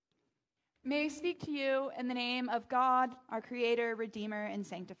May I speak to you in the name of God, our Creator, Redeemer, and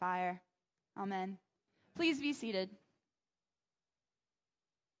Sanctifier. Amen. Please be seated.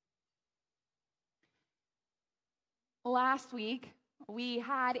 Last week, we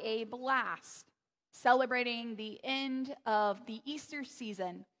had a blast celebrating the end of the Easter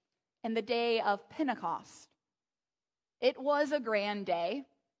season and the day of Pentecost. It was a grand day.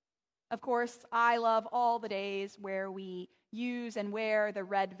 Of course, I love all the days where we use and wear the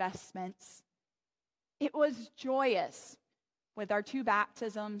red vestments. It was joyous with our 2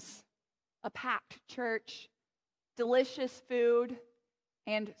 baptisms, a packed church, delicious food,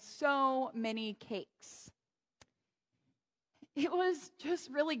 and so many cakes. It was just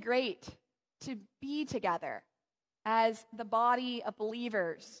really great to be together as the body of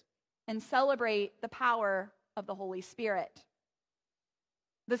believers and celebrate the power of the Holy Spirit.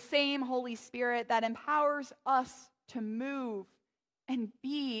 The same Holy Spirit that empowers us to move and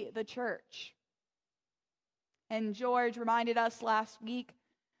be the church. And George reminded us last week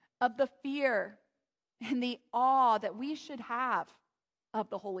of the fear and the awe that we should have of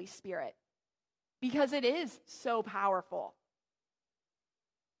the Holy Spirit, because it is so powerful.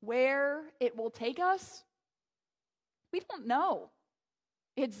 Where it will take us, we don't know.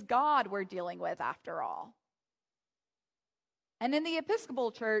 It's God we're dealing with after all. And in the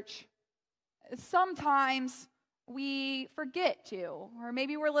Episcopal Church, sometimes we forget to, or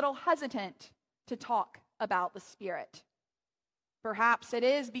maybe we're a little hesitant to talk about the Spirit. Perhaps it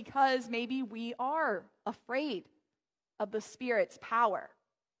is because maybe we are afraid of the Spirit's power.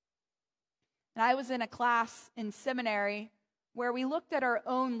 And I was in a class in seminary where we looked at our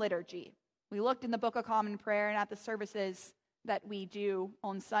own liturgy. We looked in the Book of Common Prayer and at the services that we do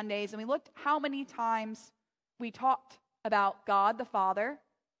on Sundays, and we looked how many times we talked about God the Father,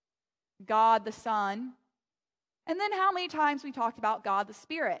 God the Son, and then how many times we talked about God the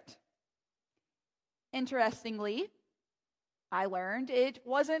Spirit. Interestingly, I learned it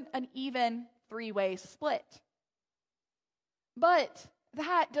wasn't an even 3-way split. But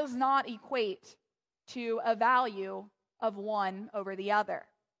that does not equate to a value of one over the other.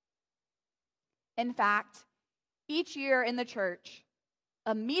 In fact, each year in the church,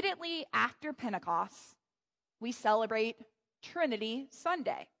 immediately after Pentecost, we celebrate Trinity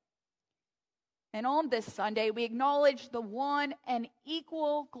Sunday. And on this Sunday, we acknowledge the one and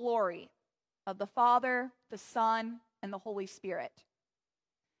equal glory of the Father, the Son, and the Holy Spirit.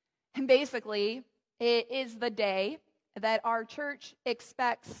 And basically, it is the day that our church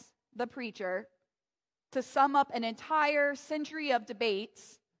expects the preacher to sum up an entire century of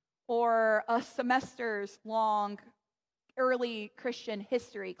debates or a semester's long early Christian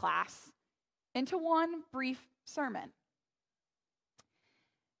history class into one brief sermon.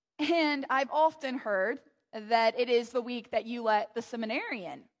 And I've often heard that it is the week that you let the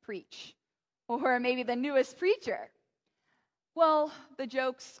seminarian preach, or maybe the newest preacher. Well, the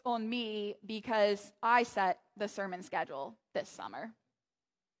joke's on me because I set the sermon schedule this summer.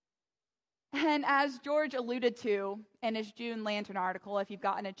 And as George alluded to in his June Lantern article, if you've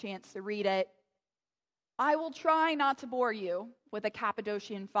gotten a chance to read it, I will try not to bore you with the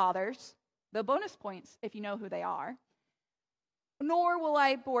Cappadocian Fathers, the bonus points if you know who they are, nor will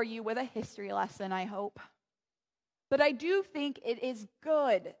I bore you with a history lesson, I hope. But I do think it is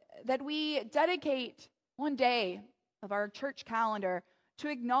good that we dedicate one day of our church calendar to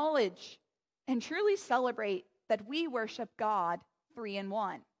acknowledge and truly celebrate that we worship God 3 in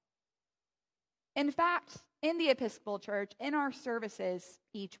 1. In fact, in the Episcopal Church, in our services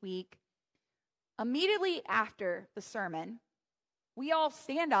each week, immediately after the sermon, we all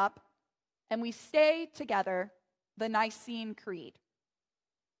stand up and we say together the Nicene Creed.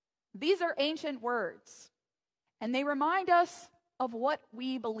 These are ancient words, and they remind us of what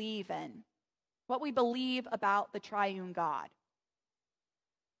we believe in, what we believe about the triune God.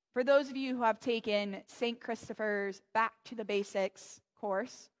 For those of you who have taken St. Christopher's Back to the Basics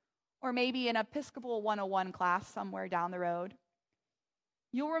course, or maybe an Episcopal 101 class somewhere down the road,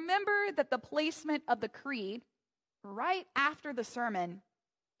 you'll remember that the placement of the creed right after the sermon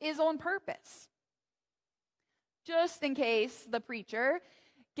is on purpose. Just in case the preacher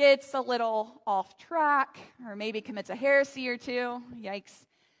gets a little off track or maybe commits a heresy or two, yikes.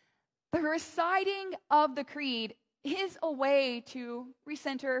 The reciting of the creed is a way to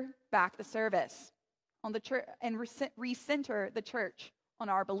recenter back the service on the church and recenter the church on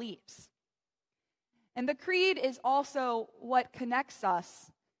our beliefs. And the creed is also what connects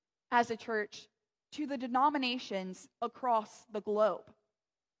us as a church to the denominations across the globe.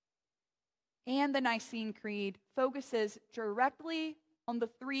 And the Nicene Creed focuses directly on the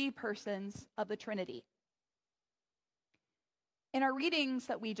 3 persons of the Trinity. In our readings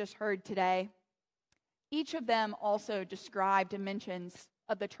that we just heard today, each of them also describe dimensions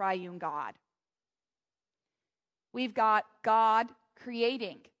of the triune God. We've got God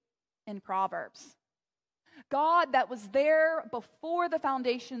creating in Proverbs. God that was there before the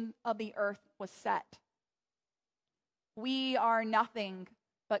foundation of the earth was set. We are nothing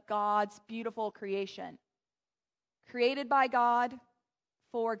but God's beautiful creation, created by God,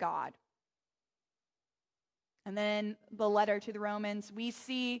 for God. And then the letter to the Romans, we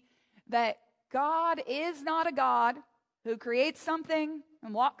see that God is not a God who creates something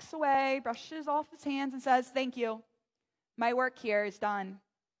and walks away, brushes off his hands and says, "Thank you, my work here is done."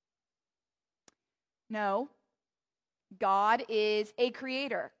 No, God is a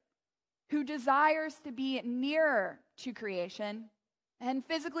creator who desires to be nearer to creation and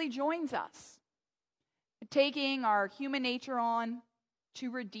physically joins us, taking our human nature on to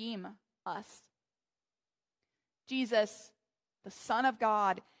redeem us. Jesus, the Son of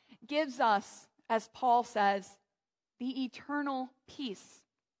God, gives us, as Paul says, the eternal peace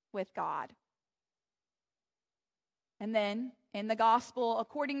with God. And then, in the gospel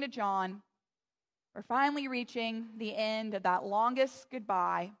according to John, we're finally reaching the end of that longest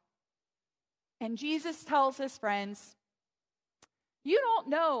goodbye. And Jesus tells his friends, "You don't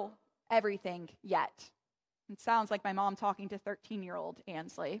know everything yet." It sounds like my mom talking to 13-year-old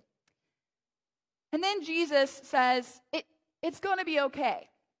Ansley. And then Jesus says, it's going to be okay,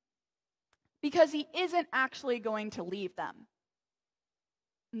 because he isn't actually going to leave them.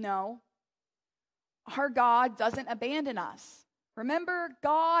 No, our God doesn't abandon us. Remember,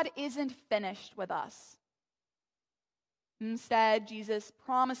 God isn't finished with us. Instead, Jesus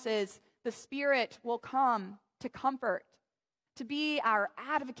promises the Spirit will come to comfort, to be our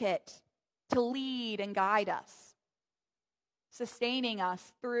advocate, to lead and guide us, sustaining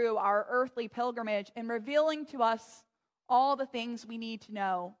us through our earthly pilgrimage and revealing to us all the things we need to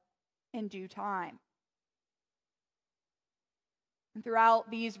know in due time. And throughout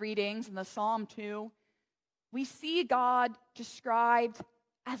these readings in the Psalm 2, we see God described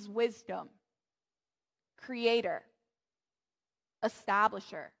as wisdom, creator,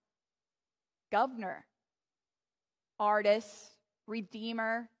 establisher, governor, artist,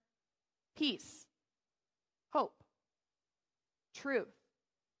 redeemer, peace, hope, truth,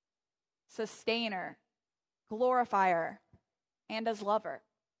 sustainer, glorifier, and as lover.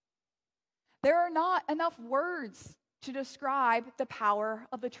 There are not enough words to describe the power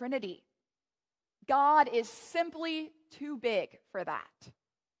of the Trinity. God is simply too big for that.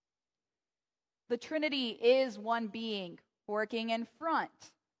 The Trinity is one being working in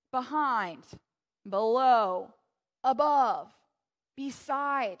front, behind, below, above,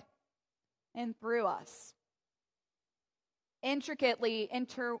 beside, and through us. Intricately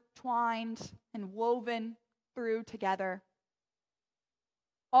intertwined and woven through together.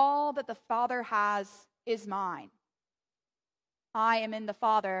 All that the Father has is mine. I am in the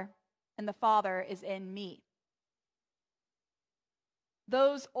Father, and the Father is in me.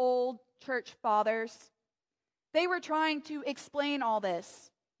 Those old church fathers, they were trying to explain all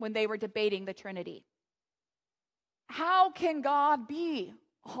this when they were debating the Trinity. How can God be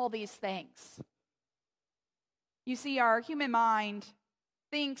all these things? You see, our human mind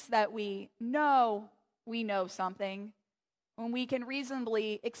thinks that we know something when we can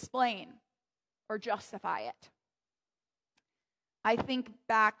reasonably explain or justify it. I think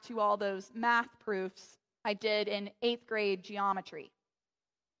back to all those math proofs I did in 8th grade geometry,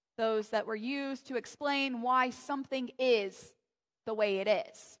 those that were used to explain why something is the way it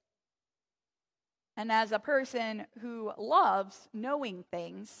is. And as a person who loves knowing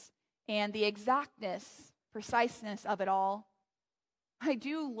things and the exactness, preciseness of it all, I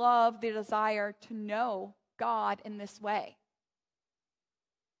do love the desire to know God in this way.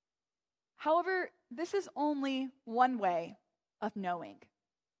 However, this is only one way of knowing.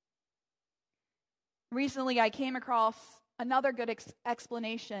 Recently, I came across another good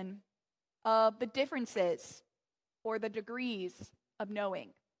explanation of the differences or the degrees of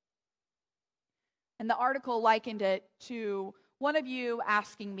knowing. And the article likened it to one of you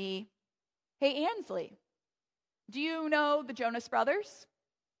asking me, "Hey, Ansley, do you know the Jonas Brothers?"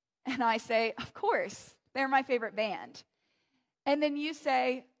 And I say, "Of course, they're my favorite band." And then you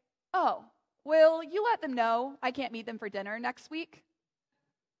say, "Oh, will you let them know I can't meet them for dinner next week?"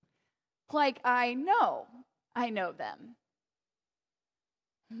 Like, I know them.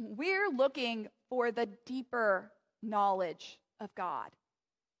 We're looking for the deeper knowledge of God.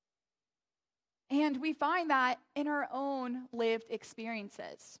 And we find that in our own lived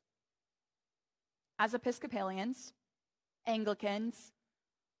experiences. As Episcopalians, Anglicans,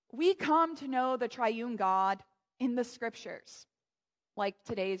 we come to know the triune God in the Scriptures, like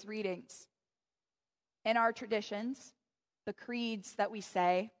today's readings, in our traditions, the creeds that we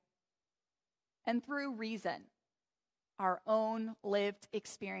say, and through reason, our own lived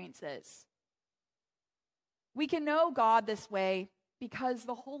experiences. We can know God this way because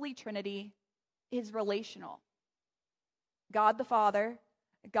the Holy Trinity is relational. God the Father,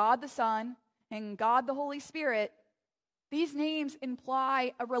 God the Son, and God the Holy Spirit, these names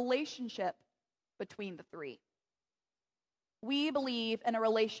imply a relationship between the three. We believe in a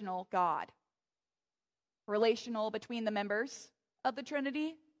relational God, relational between the members of the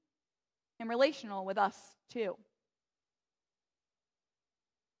Trinity, and relational with us too.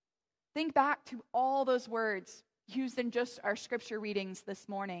 Think back to all those words used in just our scripture readings this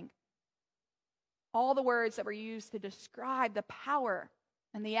morning. All the words that were used to describe the power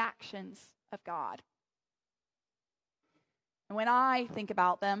and the actions of God. And when I think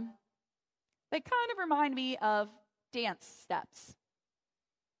about them, they kind of remind me of dance steps.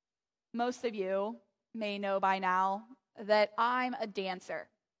 Most of you may know by now that I'm a dancer.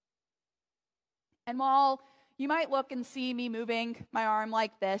 And while you might look and see me moving my arm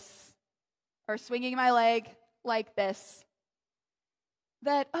like this, or swinging my leg like this,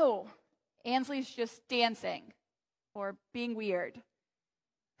 that, oh, Ansley's just dancing or being weird.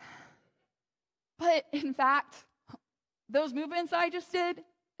 But in fact, those movements I just did,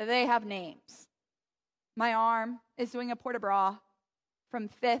 they have names. My arm is doing a port de bras from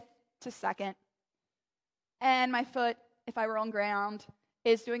 5th to 2nd. And my foot, if I were on ground,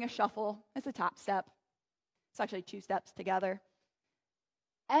 is doing a shuffle. It's a tap step. It's actually 2 steps together.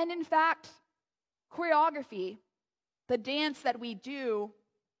 And in fact, choreography, the dance that we do,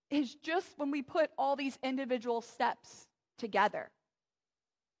 is just when we put all these individual steps together.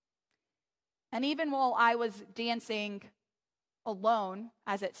 And even while I was dancing alone,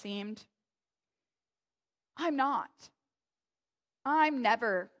 as it seemed, I'm not. I'm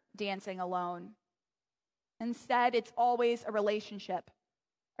never dancing alone. Instead, it's always a relationship.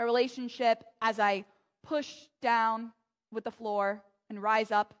 A relationship as I push down with the floor and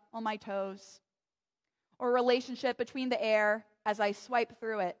rise up on my toes. Or a relationship between the air as I swipe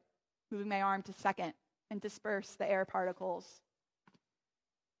through it, moving my arm to 2nd and disperse the air particles.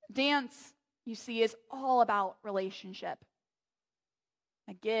 Dance, you see, is all about relationship.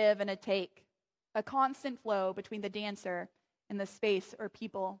 A give and a take, a constant flow between the dancer and the space or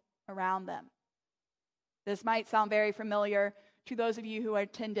people around them. This might sound very familiar to those of you who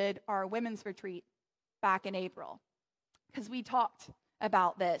attended our women's retreat back in April, because we talked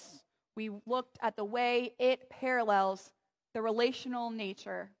about this. We looked at the way it parallels the relational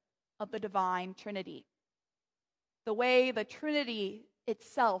nature of the divine Trinity, the way the Trinity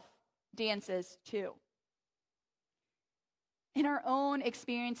itself dances too. In our own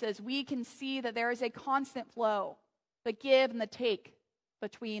experiences, we can see that there is a constant flow, the give and the take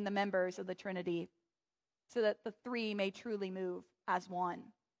between the members of the Trinity, so that the three may truly move as one.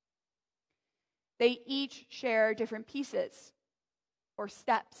 They each share different pieces or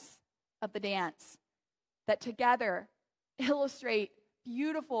steps of the dance that together illustrate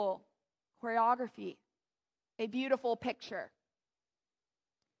beautiful choreography, a beautiful picture.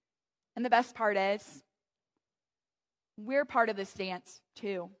 And the best part is, we're part of this dance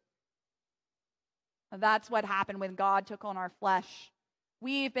too. That's what happened when God took on our flesh.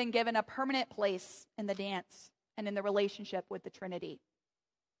 We've been given a permanent place in the dance and in the relationship with the Trinity.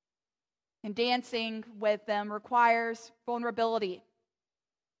 And dancing with them requires vulnerability,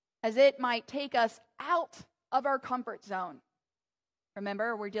 as it might take us out of our comfort zone.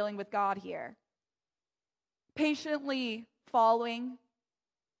 Remember, we're dealing with God here. Patiently following,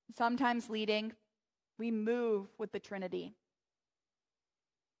 sometimes leading, we move with the Trinity.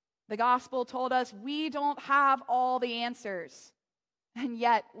 The gospel told us we don't have all the answers, and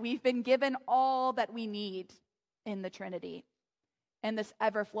yet we've been given all that we need in the Trinity, in this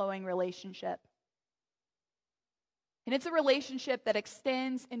ever-flowing relationship. And it's a relationship that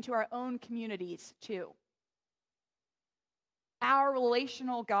extends into our own communities too. Our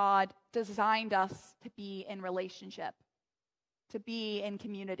relational God designed us to be in relationship, to be in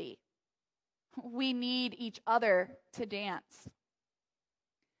community. We need each other to dance.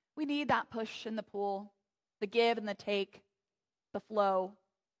 We need that push and the pull, the give and the take, the flow.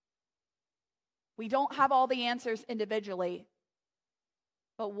 We don't have all the answers individually,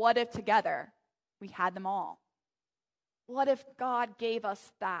 but what if together we had them all? What if God gave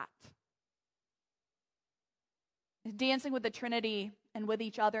us that? Dancing with the Trinity and with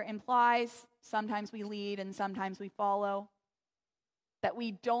each other implies sometimes we lead and sometimes we follow, that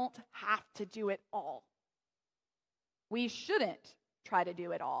we don't have to do it all. We shouldn't try to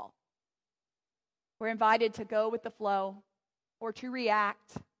do it all. We're invited to go with the flow, or to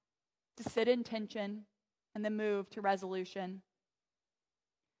react, to sit in tension, and then move to resolution.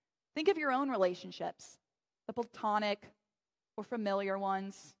 Think of your own relationships, the platonic or familiar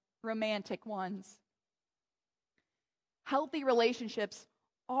ones, romantic ones. Healthy relationships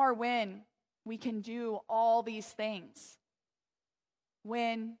are when we can do all these things,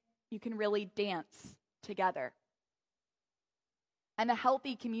 when you can really dance together. And a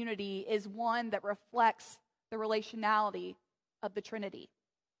healthy community is one that reflects the relationality of the Trinity.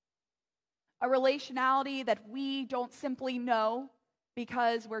 A relationality that we don't simply know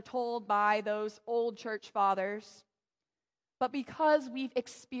because we're told by those old church fathers, but because we've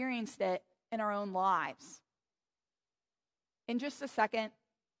experienced it in our own lives. In just a second,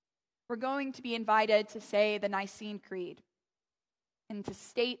 we're going to be invited to say the Nicene Creed and to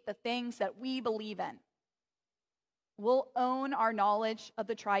state the things that we believe in. We'll own our knowledge of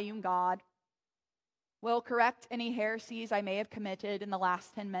the triune God. We'll correct any heresies I may have committed in the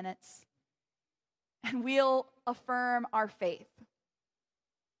last 10 minutes. And we'll affirm our faith.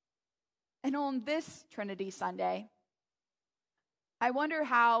 And on this Trinity Sunday, I wonder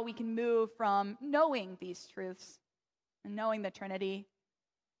how we can move from knowing these truths and knowing the Trinity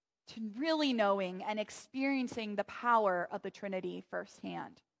to really knowing and experiencing the power of the Trinity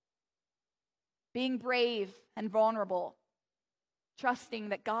firsthand. Being brave and vulnerable, trusting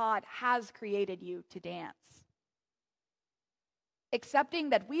that God has created you to dance. Accepting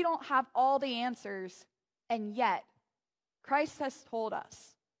that we don't have all the answers, and yet Christ has told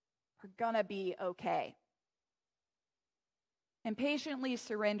us we're gonna be okay. And patiently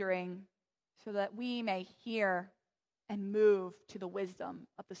surrendering so that we may hear and move to the wisdom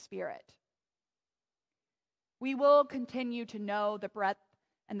of the Spirit. We will continue to know the breadth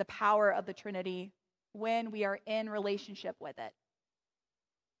and the power of the Trinity when we are in relationship with it.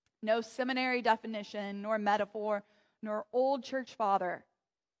 No seminary definition, nor metaphor, nor old church father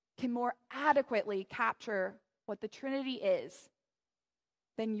can more adequately capture what the Trinity is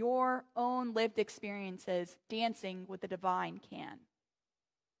than your own lived experiences dancing with the divine can.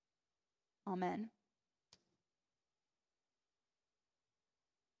 Amen.